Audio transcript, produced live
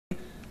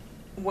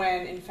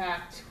when in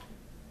fact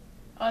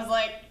I was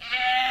like,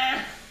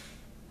 ah.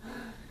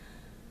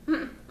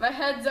 My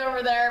head's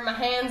over there, my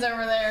hand's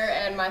over there,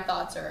 and my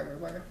thoughts are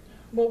everywhere.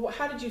 Well,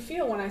 how did you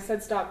feel when I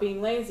said stop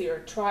being lazy or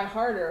try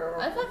harder?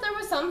 Or... I thought there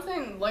was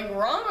something like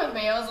wrong with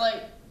me. I was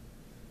like,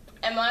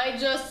 am I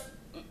just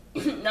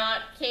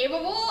not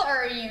capable,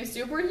 or are you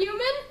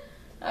superhuman?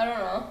 I don't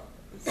know.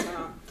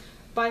 So,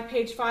 by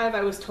page 5,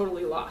 I was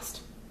totally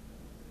lost.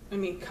 I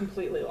mean,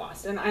 completely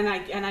lost, and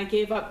I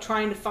gave up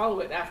trying to follow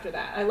it after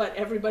that. I let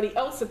everybody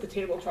else at the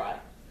table try.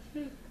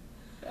 Yep.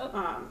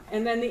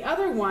 And then the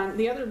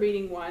other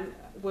reading one,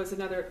 was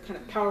another kind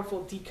of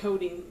powerful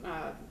decoding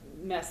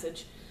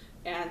message.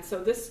 And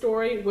so this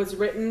story was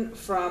written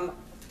from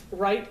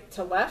right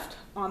to left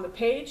on the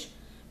page,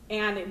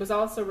 and it was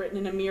also written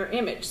in a mirror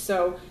image.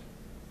 So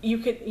you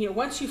could,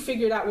 once you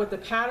figured out what the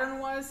pattern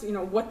was,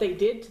 what they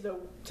did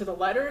to the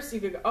letters, you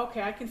could go,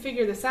 okay, I can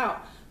figure this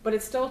out. But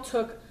it still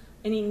took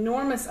an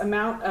enormous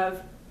amount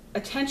of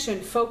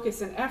attention,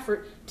 focus, and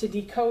effort to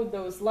decode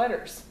those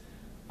letters,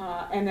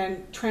 and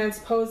then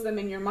transpose them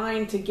in your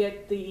mind to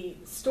get the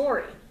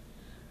story.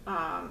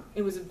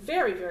 It was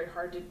very, very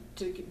hard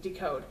to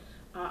decode.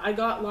 I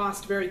got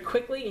lost very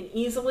quickly and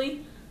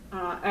easily,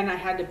 and I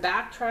had to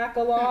backtrack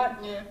a lot.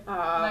 Yeah,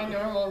 my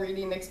normal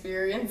reading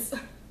experience.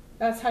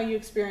 That's how you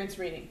experience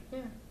reading?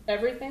 Yeah.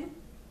 Everything?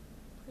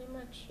 Pretty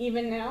much.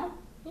 Even now?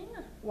 Yeah.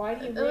 Why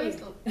do you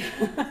read? It's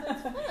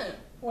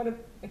fun.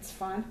 It's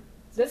fun.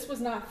 This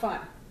was not fun.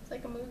 It's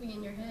like a movie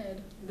in your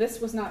head.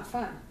 This was not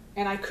fun.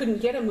 And I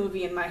couldn't get a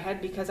movie in my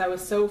head because I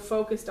was so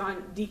focused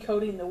on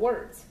decoding the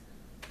words.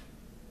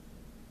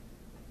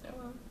 Oh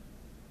well.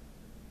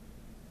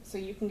 So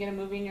you can get a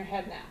movie in your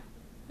head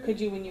now.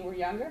 Could you when you were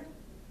younger?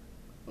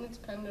 It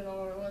depended on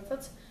what it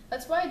was.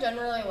 That's why I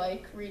generally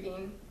like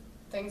reading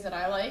things that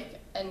I like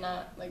and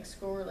not like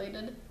school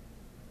related,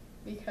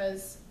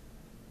 because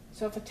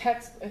so if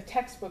a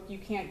textbook you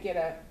can't get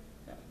a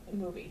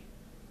movie,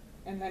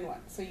 and then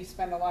what? So you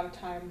spend a lot of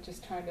time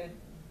just trying to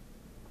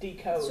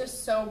decode. It's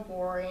just so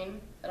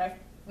boring that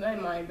my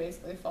mind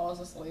basically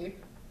falls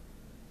asleep.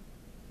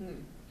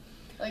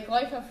 Like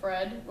Life of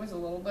Fred was a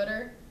little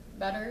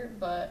better,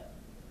 but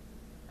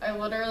I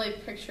literally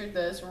pictured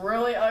this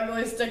really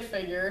ugly stick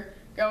figure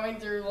going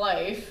through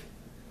life.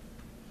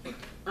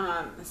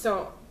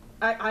 So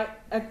I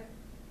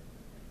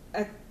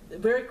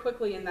very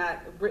quickly in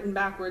that written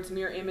backwards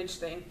mirror image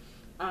thing,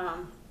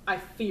 I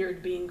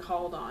feared being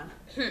called on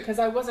because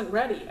I wasn't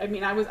ready. I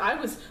mean, I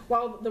was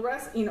while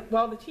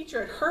the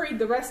teacher had hurried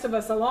the rest of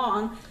us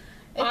along.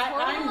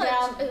 I'm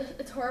down.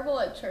 It's horrible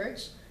at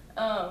church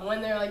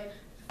when they're like,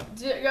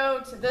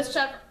 go to this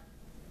chapter.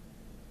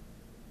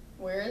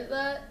 Where is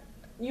that?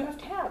 You have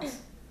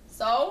tabs.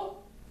 So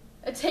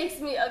it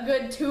takes me a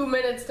good 2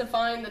 minutes to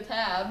find the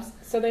tabs.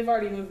 So they've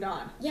already moved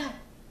on. Yeah.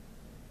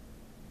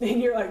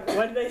 And you're like,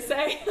 what did they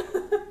say?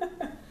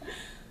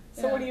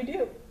 So Yeah. what do you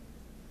do?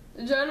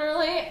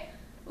 Generally,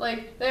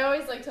 like, they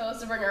always like tell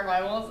us to bring our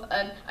Bibles,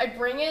 and I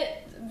bring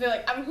it, be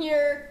like, I'm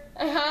here,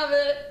 I have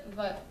it,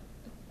 but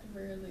I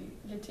rarely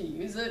get to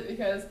use it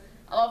because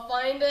I'll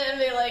find it and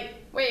be like,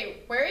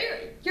 wait, where are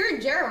you? You're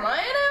in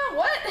Jeremiah now?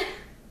 What?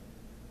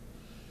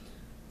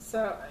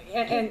 So,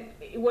 and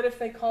what if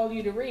they called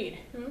you to read?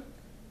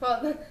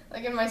 Well,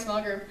 like in my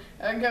small group,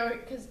 I would go,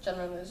 because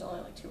generally there's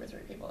only like 2 or 3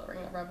 people that bring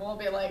their Bible. I'll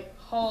be like,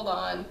 hold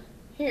on,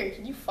 here,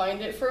 can you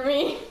find it for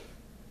me?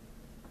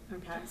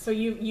 Okay, so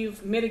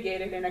you've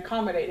mitigated and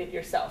accommodated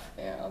yourself.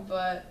 Yeah,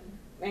 but...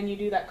 And you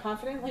do that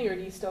confidently, or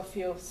do you still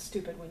feel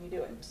stupid when you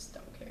do it? I just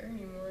don't care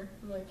anymore.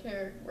 I'm like,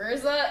 here, where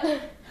is that?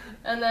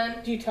 And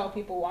then... Do you tell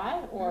people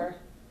why, or...?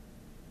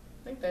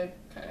 I think they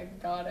kind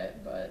of got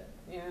it, but...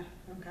 Yeah,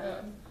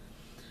 okay.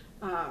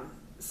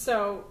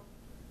 So,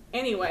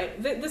 anyway,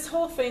 this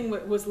whole thing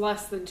was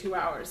less than 2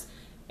 hours,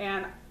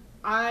 and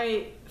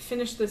I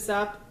finished this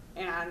up,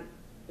 and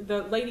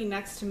the lady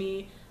next to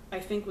me, I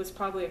think, was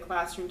probably a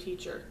classroom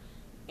teacher,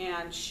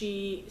 and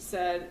she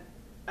said,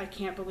 I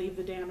can't believe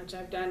the damage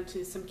I've done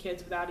to some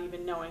kids without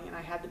even knowing, and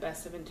I had the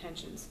best of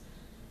intentions.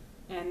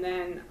 And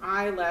then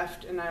I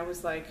left, and I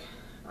was like,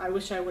 I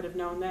wish I would have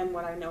known then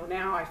what I know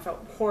now. I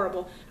felt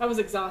horrible. I was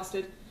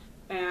exhausted,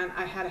 and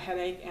I had a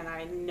headache, and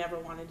I never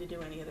wanted to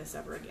do any of this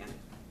ever again.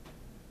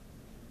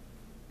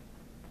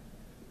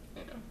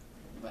 You know,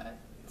 but...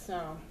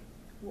 So,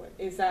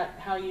 is that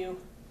how you...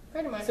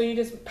 Pretty much. So you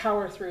just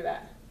power through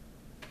that?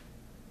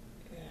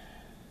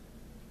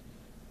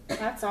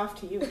 Hats off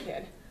to you,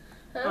 kid.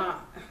 Huh?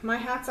 My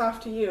hat's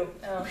off to you.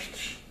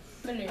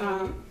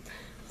 Oh.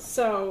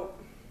 So,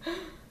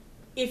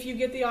 if you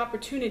get the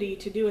opportunity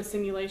to do a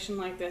simulation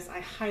like this, I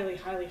highly,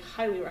 highly,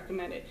 highly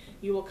recommend it.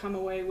 You will come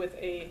away with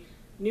a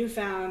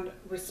newfound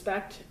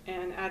respect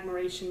and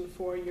admiration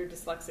for your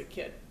dyslexic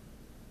kid.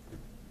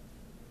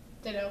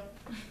 Ditto.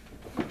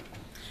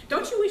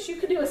 Don't you wish you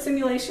could do a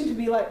simulation to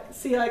be like,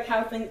 see like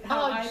how things...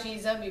 Oh,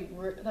 jeez,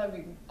 that'd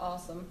be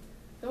awesome.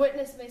 The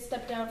witness may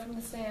step down from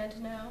the stand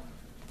now.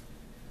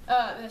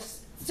 The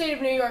state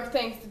of New York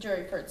thanks the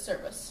jury for its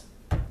service.